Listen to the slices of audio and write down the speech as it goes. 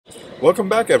Welcome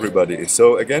back, everybody.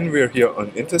 So again, we're here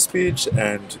on Interspeech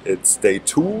and it's day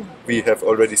 2. We have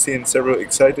already seen several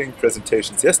exciting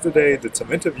presentations yesterday, did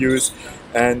some interviews,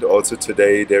 and also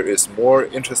today there is more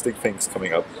interesting things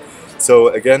coming up. So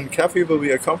again, Kathy will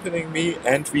be accompanying me,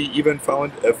 and we even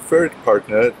found a third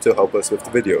partner to help us with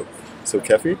the video. So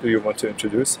Kathy, do you want to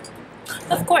introduce?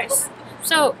 Of course.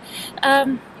 So,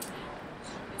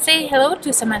 say hello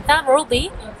to Samantha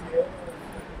Rolby.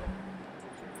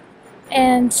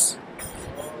 And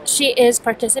she is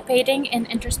participating in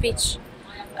Interspeech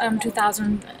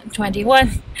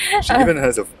 2021. She even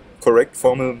has a correct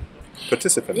formal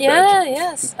participant badge.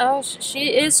 Yes. Oh, she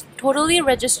is totally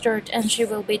registered and she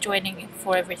will be joining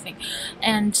for everything.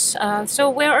 And so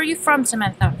where are you from,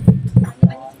 Samantha?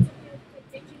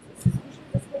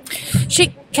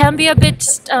 She can be a bit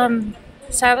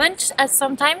silent at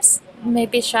sometimes,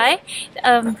 maybe shy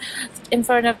in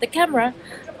front of the camera.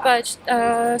 But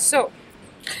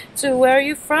so where are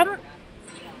you from?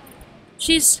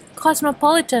 She's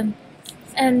cosmopolitan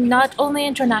and not only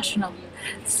international.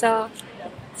 So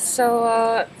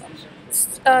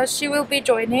she will be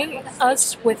joining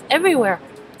us with everywhere.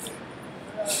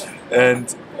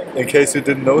 And in case you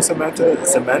didn't know Samantha,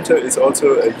 Samantha is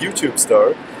also a YouTube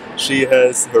star. She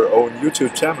has her own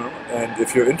YouTube channel, and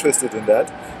if you're interested in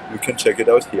that, you can check it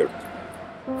out here.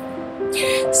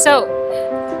 So,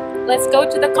 let's go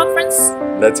to the conference.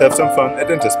 Let's have some fun at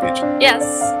Interspeech. Yes.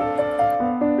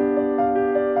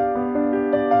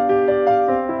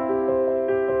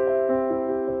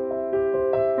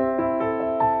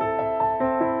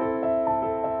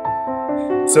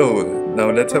 So,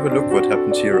 now let's have a look what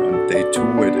happened here on day 2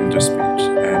 at Interspeech.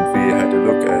 And we had a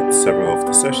look at several of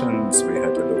the sessions, we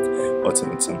had a look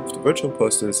also at some of the virtual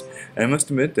posters. And I must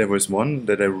admit, there was one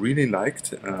that I really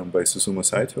liked by Susumu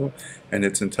Saito, and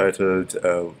it's entitled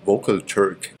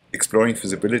VocalTurk, Exploring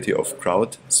Feasibility of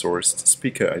Crowdsourced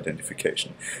Speaker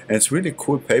Identification. And it's really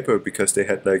cool paper because they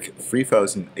had like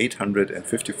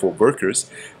 3,854 workers,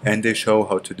 and they show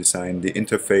how to design the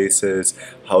interfaces,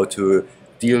 how to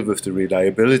deal with the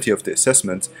reliability of the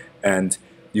assessments, and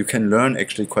you can learn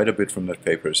actually quite a bit from that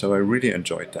paper, so I really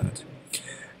enjoyed that.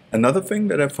 Another thing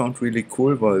that I found really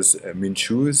cool was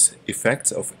Minshu's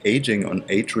effects of aging on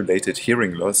age-related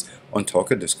hearing loss on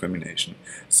talker discrimination.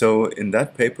 So in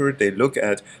that paper they look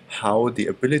at how the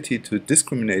ability to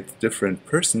discriminate different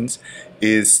persons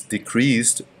is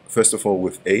decreased, first of all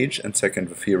with age, and second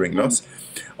with hearing loss.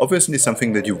 Obviously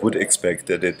something that you would expect,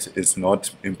 that it is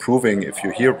not improving if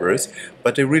you hear worse,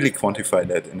 but they really quantify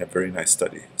that in a very nice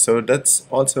study. So that's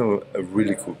also a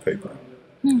really cool paper.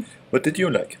 What did you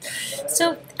like?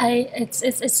 So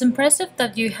it's impressive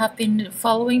that you have been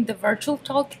following the virtual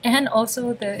talk and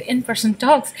also the in-person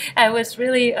talks. I was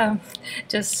really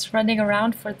just running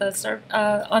around for the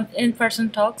on in-person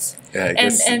talks. Yeah, I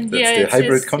guess that's the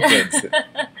hybrid conference.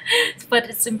 But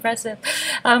it's impressive.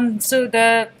 So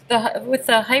with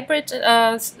the hybrid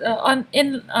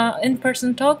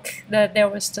in-person talk, there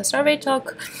was the survey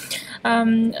talk.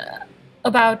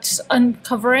 About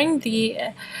uncovering the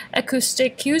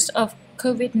acoustic cues of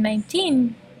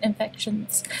COVID-19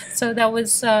 infections. So that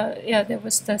was there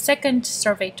was the second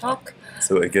survey talk.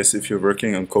 So I guess if you're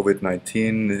working on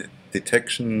COVID-19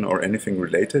 detection or anything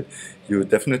related, you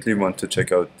definitely want to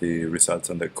check out the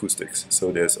results on the acoustics.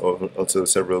 So there's also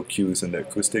several cues in the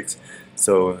acoustics.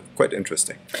 So quite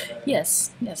interesting.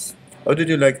 Yes. How did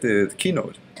you like the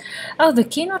keynote? Oh, the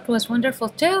keynote was wonderful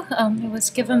too. It was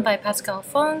given by Pascale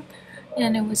Fung,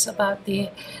 and it was about the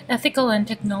ethical and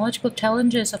technological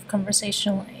challenges of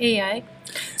conversational AI.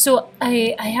 So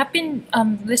I have been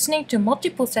listening to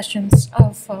multiple sessions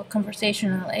of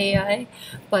conversational AI,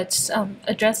 but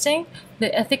addressing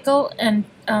the ethical and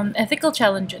ethical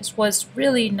challenges was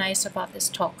really nice about this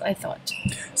talk, I thought.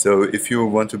 So if you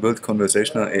want to build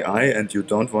conversational AI and you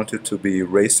don't want it to be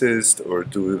racist or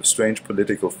do strange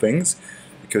political things,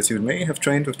 because you may have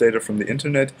trained with data from the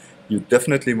internet, you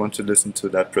definitely want to listen to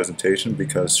that presentation,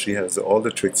 because she has all the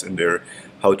tricks in there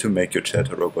how to make your chat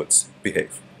robots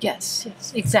behave. Yes,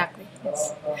 exactly.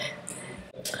 Yes.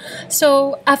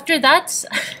 So after that,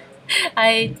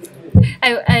 I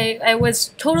was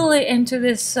totally into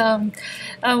this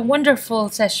wonderful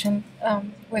session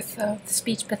with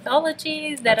speech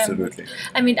pathology. That Absolutely.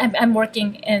 I'm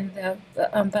working in the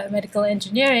biomedical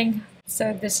engineering.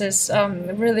 So this is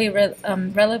really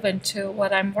relevant to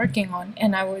what I'm working on,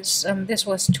 and I was this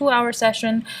was 2-hour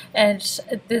session, and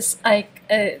this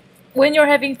when you're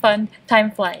having fun,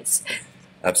 time flies.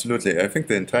 Absolutely, I think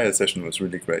the entire session was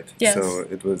really great. Yes. So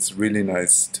it was really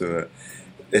nice to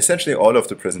essentially all of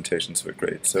the presentations were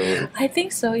great. So I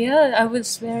think so. Yeah, I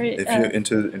was very. if you're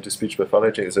into speech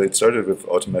pathology, so it started with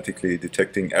automatically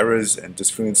detecting errors and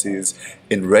disfluencies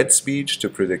in red speech to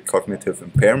predict cognitive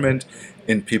impairment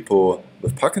in people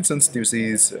with Parkinson's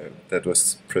disease. That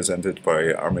was presented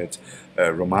by Amrit,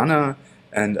 Romana.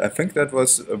 And I think that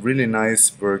was a really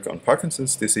nice work on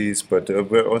Parkinson's disease, but there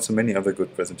were also many other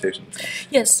good presentations.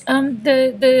 Yes,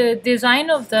 the design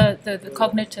of the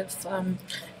cognitive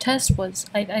test was,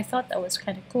 I thought that was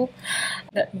kind of cool.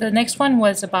 The next one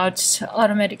was about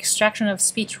automatic extraction of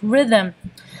speech rhythm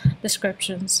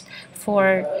descriptions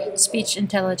for speech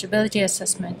intelligibility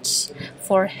assessments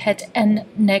for head and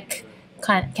neck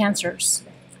cancers.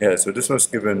 Yeah, so this was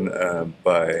given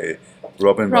by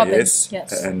Robin, Vaysse,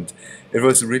 yes. And it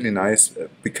was really nice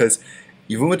because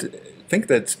you would think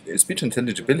that speech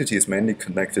intelligibility is mainly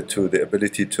connected to the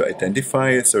ability to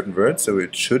identify certain words, so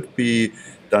it should be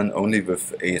done only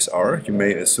with ASR, you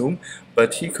may assume,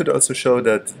 but he could also show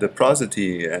that the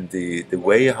prosody and the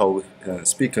way how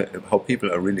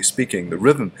people are really speaking, the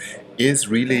rhythm, is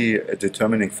really a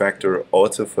determining factor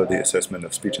also for the assessment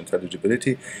of speech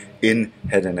intelligibility in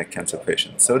head and neck cancer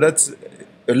patients. So that's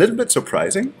a little bit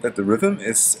surprising that the rhythm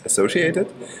is associated,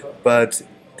 but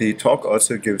the talk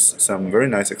also gives some very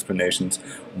nice explanations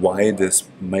why this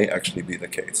may actually be the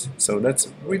case. So that's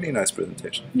a really nice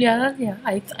presentation. Yeah,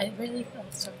 I really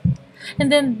thought so.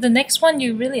 And then the next one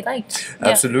you really liked.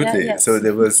 Absolutely. Yes. So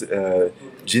there was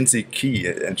Jinzi Key,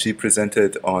 and she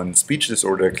presented on speech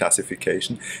disorder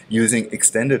classification using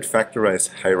extended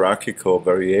factorized hierarchical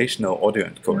variational audio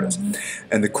encoders.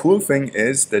 And the cool thing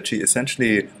is that she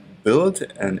essentially built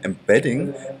an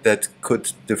embedding that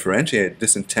could differentiate,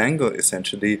 disentangle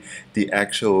essentially the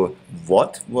actual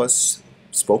what was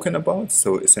spoken about,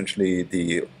 so essentially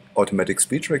the automatic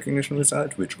speech recognition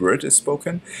result, which word is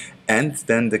spoken, and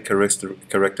then the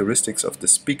characteristics of the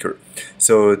speaker.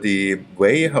 So the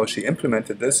way how she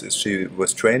implemented this is she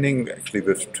was training actually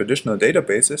with traditional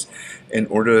databases in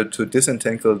order to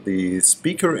disentangle the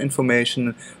speaker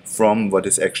information from what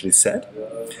is actually said.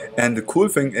 And the cool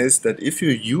thing is that if you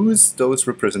use those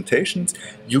representations,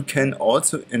 you can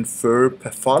also infer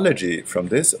pathology from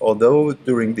this, although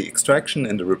during the extraction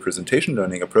and the representation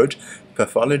learning approach,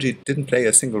 pathology didn't play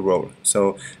a single role.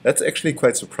 So that's actually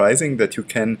quite surprising that you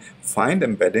can find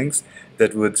embeddings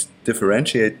that would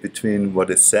differentiate between what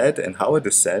is said and how it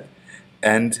is said,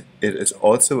 and it is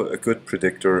also a good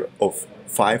predictor of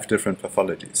 5 different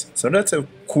pathologies. So that's a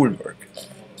cool work.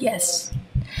 Yes.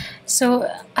 So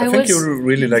I think you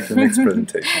really like the next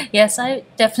presentation. Yes, I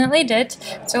definitely did.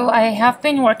 So I have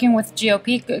been working with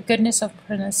GOP, goodness of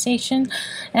pronunciation,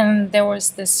 and there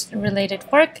was this related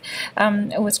work.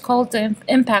 It was called the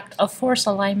impact of force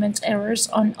alignment errors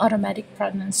on automatic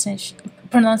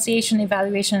pronunciation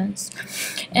evaluations,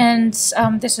 and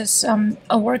this is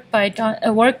a work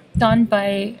done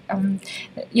by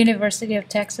University of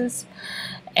Texas.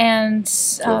 And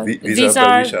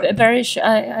Visar,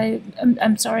 Berisha,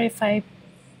 I'm sorry if I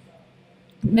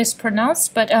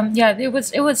mispronounced, but yeah, it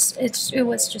was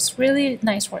just really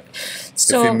nice work.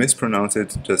 So if you mispronounce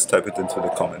it, just type it into the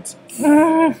comments.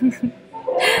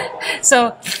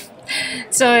 So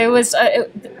it was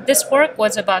this work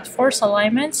was about force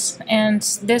alignments, and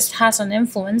this has an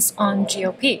influence on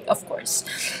GOP, of course.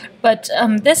 But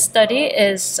this study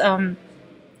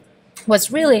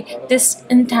was really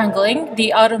disentangling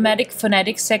the automatic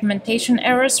phonetic segmentation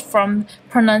errors from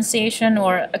pronunciation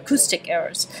or acoustic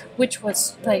errors, which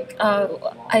was like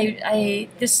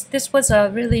this was a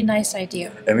really nice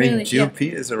idea. I mean, really,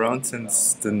 GOP is around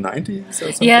since the 90s or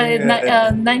something?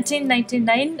 Yeah,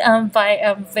 1999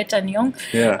 by Witt and Young.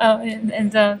 Yeah.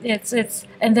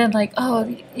 And then like,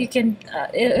 oh, you can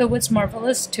it was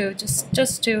marvelous to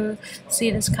just to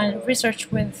see this kind of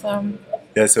research with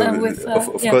yeah, so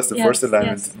of course the first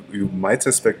alignment, you might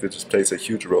suspect it just plays a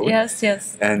huge role. Yes.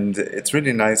 And it's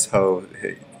really nice how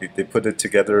they put it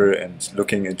together and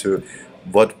looking into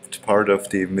what part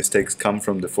of the mistakes come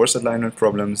from the force alignment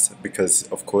problems, because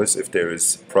of course if there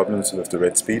is problems with the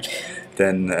red speech,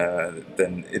 then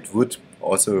it would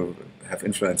also have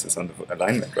influences on the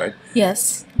alignment, right?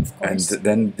 Yes, of course. And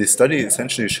then the study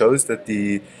essentially shows that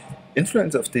the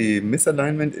influence of the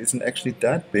misalignment isn't actually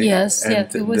that big. Yes, and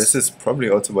this is probably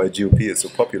also why GOP is so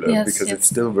popular, because it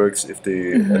still works if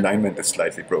the alignment is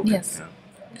slightly broken. Yes. Yeah.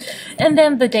 And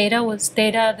then the data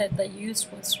that they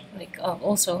used was like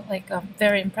also like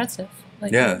very impressive.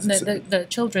 Like the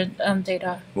children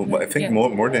data. Well, I think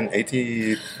more than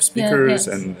 80 speakers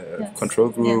and control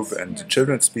group and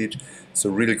children's speech. So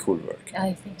really cool work.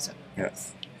 I think so.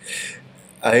 Yes.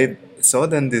 I saw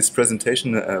then this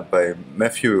presentation by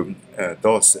Matthew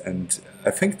Doss, and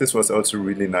I think this was also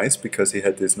really nice because he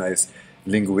had this nice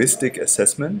linguistic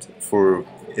assessment for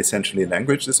essentially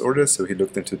language disorders. So he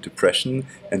looked into depression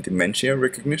and dementia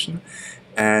recognition,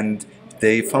 and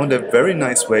they found a very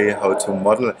nice way how to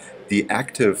model the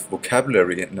active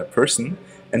vocabulary in a person.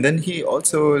 And then he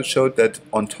also showed that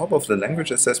on top of the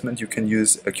language assessment, you can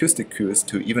use acoustic cues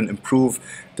to even improve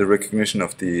the recognition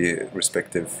of the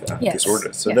respective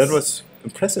disorders. So that was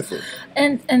impressive.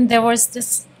 And there was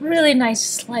this really nice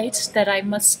slide that I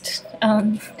must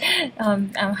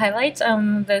highlight.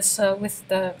 This with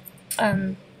the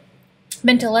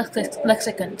mental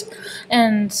lexicon,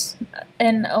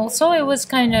 and also it was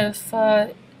kind of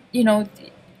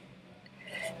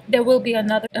there will be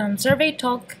another survey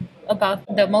talk about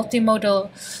the multimodal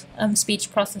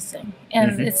speech processing,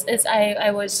 and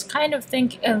I was kind of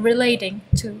relating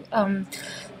to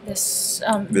this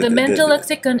the mental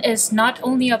lexicon is not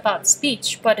only about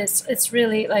speech, but it's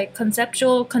really like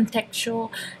conceptual, contextual,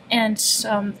 and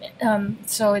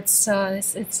so it's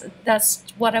that's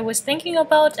what I was thinking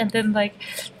about, and then like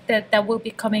that will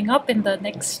be coming up in the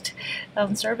next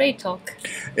survey talk.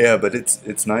 Yeah, but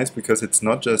it's nice because it's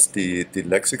not just the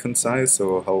lexicon size,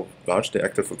 so how large the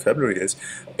active vocabulary is,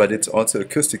 but it's also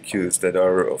acoustic cues that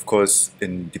are, of course,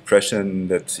 in depression,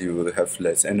 that you have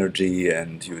less energy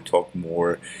and you talk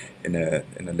more in a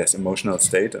less emotional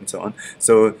state and so on.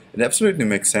 So it absolutely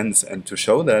makes sense, and to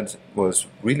show that was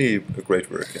really a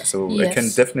great work. So I can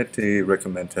definitely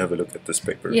recommend to have a look at this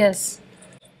paper. Yes.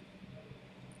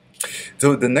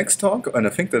 So the next talk, and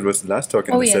I think that was the last talk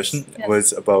in the session,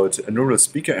 was about neural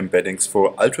speaker embeddings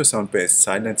for ultrasound-based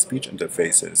silent speech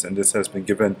interfaces, and this has been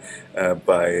given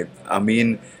by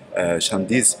Amin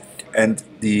Shamdiz. And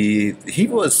he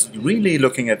was really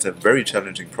looking at a very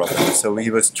challenging problem. So he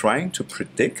was trying to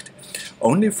predict,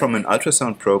 only from an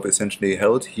ultrasound probe essentially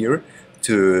held here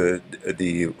to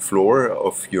the floor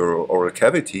of your oral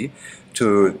cavity,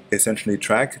 to essentially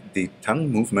track the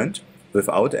tongue movement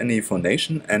without any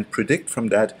phonation and predict from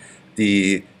that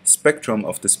the spectrum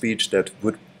of the speech that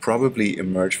would probably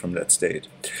emerge from that state.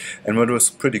 And what was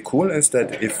pretty cool is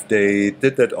that if they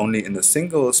did that only in a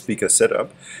single speaker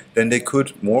setup, then they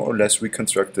could more or less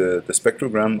reconstruct the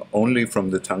spectrogram only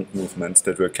from the tongue movements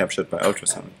that were captured by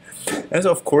ultrasound. As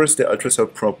of course the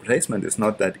ultrasound probe placement is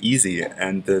not that easy,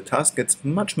 and the task gets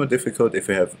much more difficult if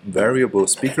you have variable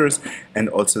speakers and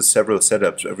also several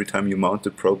setups. Every time you mount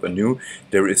the probe anew,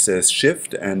 there is a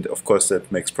shift, and of course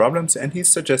that makes problems, and he's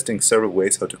suggesting several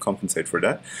ways how to compensate for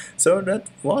that. So that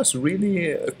was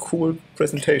really a cool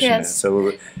presentation. Yes.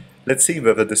 So let's see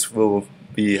whether this will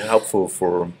be helpful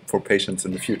for patients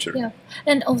in the future. Yeah,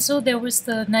 and also there was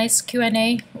the nice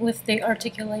Q&A with the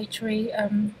articulatory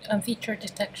feature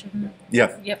detection.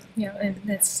 Yeah. Yep. Yeah,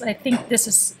 and I think this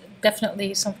is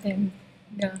definitely something.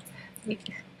 Yeah,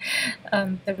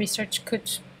 the research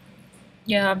could.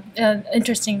 Yeah,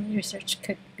 interesting research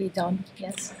could be done.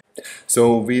 Yes.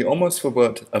 So we almost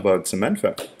forgot about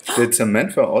Samantha. Did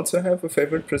Samantha also have a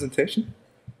favorite presentation?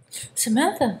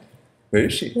 Samantha. Where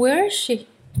is she? Where is she?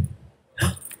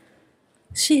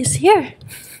 She is here.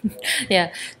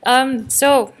 Yeah.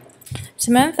 So,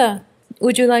 Samantha,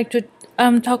 would you like to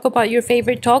talk about your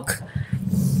favorite talk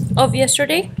of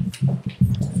yesterday?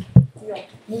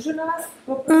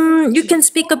 You can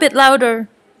speak a bit louder.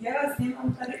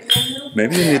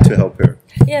 Maybe you need to help her.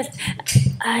 Yes,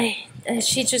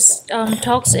 she just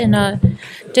talks in a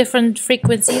different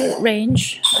frequency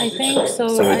range, I think. So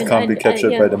it can't be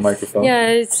captured by the microphone? Yeah,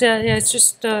 it's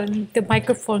just the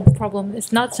microphone problem.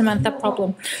 It's not Samantha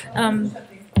problem.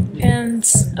 And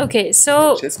okay,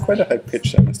 so she has quite a high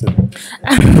pitch, I must admit.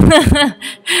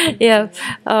 Yeah.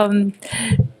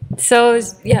 So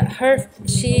yeah,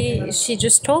 she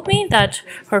just told me that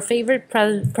her favorite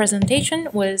presentation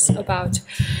was about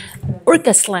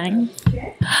orca slang.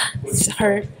 It's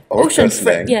her Orca ocean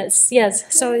slang? Yes.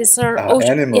 So it's her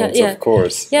ocean. Animals, of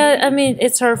course. Yeah, I mean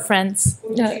it's her friends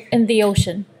in the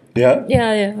ocean. Yeah.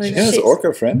 Yeah. She has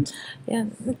orca friends. Yeah.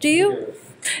 Do you?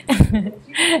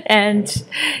 And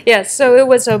yeah, so it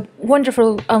was a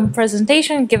wonderful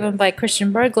presentation given by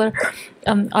Christian Bergler,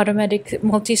 automatic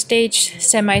multi-stage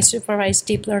semi-supervised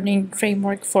deep learning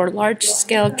framework for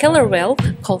large-scale killer whale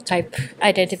call type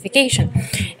identification.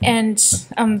 And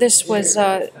this was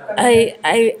I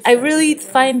really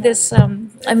find this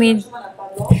I mean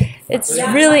it's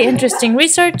really interesting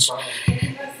research.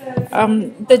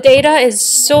 The data is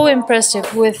so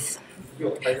impressive with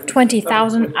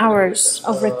 20,000 hours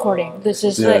of recording. This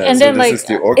is and then this is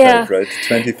the archive, right?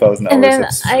 20,000 and then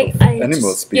hours of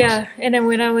animal speech. Yeah, and then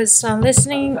when I was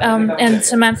listening, and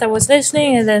Samantha was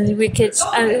listening, and then we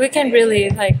can really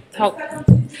like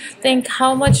think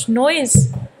how much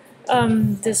noise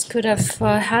this could have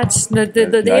had. The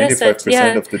data set.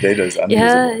 95% of the data is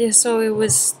unusable. Yeah. So it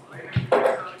was.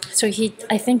 So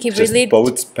I think he just really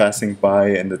boats passing by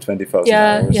in the 20,000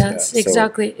 hours. Yes,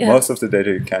 exactly. So most of the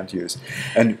data you can't use.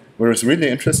 And what is really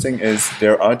interesting is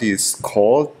there are these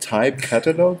call type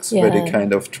catalogs where they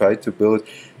kind of try to build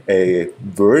a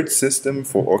word system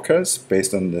for orcas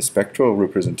based on the spectral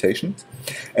representations.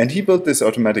 And he built this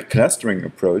automatic clustering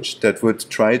approach that would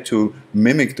try to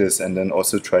mimic this and then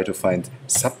also try to find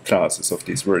subclasses of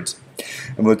these words.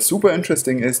 And what's super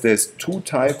interesting is there's two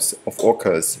types of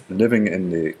orcas living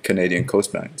in the Canadian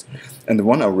coastlines. And the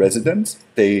one are residents.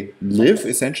 They live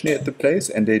essentially at the place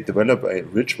and they develop a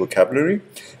rich vocabulary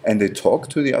and they talk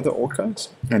to the other orcas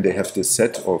and they have this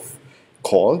set of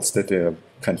calls that they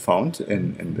can found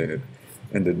in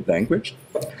the language.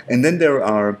 And then there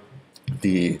are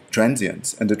the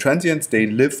transients. And the transients, they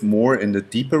live more in the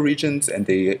deeper regions and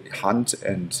they hunt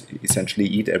and essentially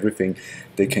eat everything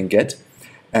they can get.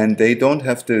 And they don't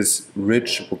have this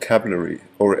rich vocabulary,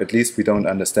 or at least we don't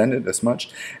understand it as much.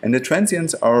 And the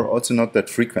transients are also not that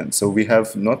frequent, so we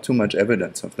have not too much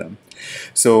evidence of them.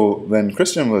 So when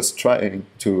Christian was trying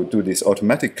to do this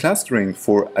automatic clustering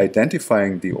for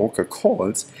identifying the orca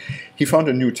calls, he found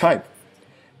a new type.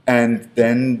 And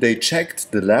then they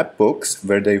checked the lab books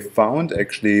where they found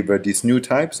actually where these new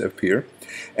types appear.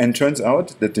 And turns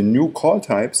out that the new call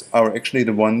types are actually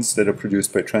the ones that are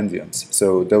produced by transients.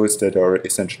 So those that are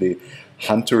essentially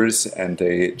hunters and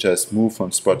they just move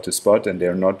from spot to spot and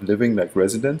they're not living like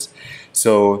residents.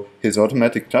 So his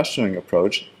automatic clustering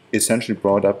approach essentially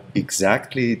brought up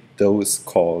exactly those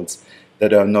calls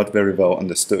that are not very well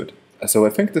understood. So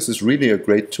I think this is really a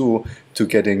great tool to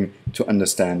getting to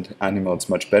understand animals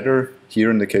much better, here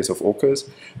in the case of orcas,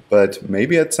 but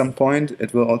maybe at some point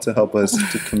it will also help us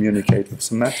to communicate with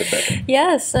Samantha better.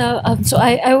 Yes, so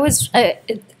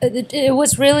it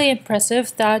was really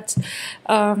impressive that,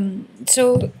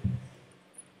 so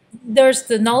there's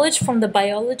the knowledge from the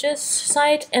biologist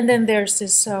side, and then there's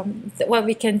this what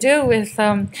we can do with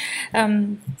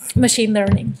machine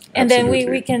learning, and then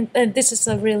we can. This is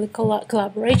a really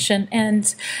collaboration,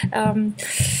 and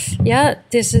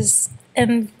this is.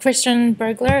 And Christian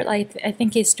Bergler, I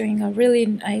think he's doing a really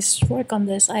nice work on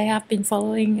this. I have been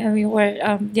following. I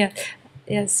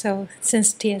mean, so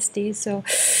since TSD, so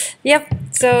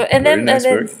so and then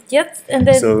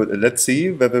so let's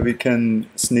see whether we can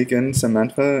sneak in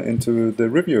Samantha into the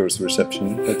reviewers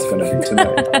reception that's going to be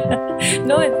tonight.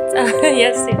 No,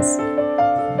 yes.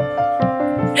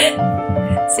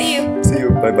 See you.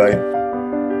 Bye bye.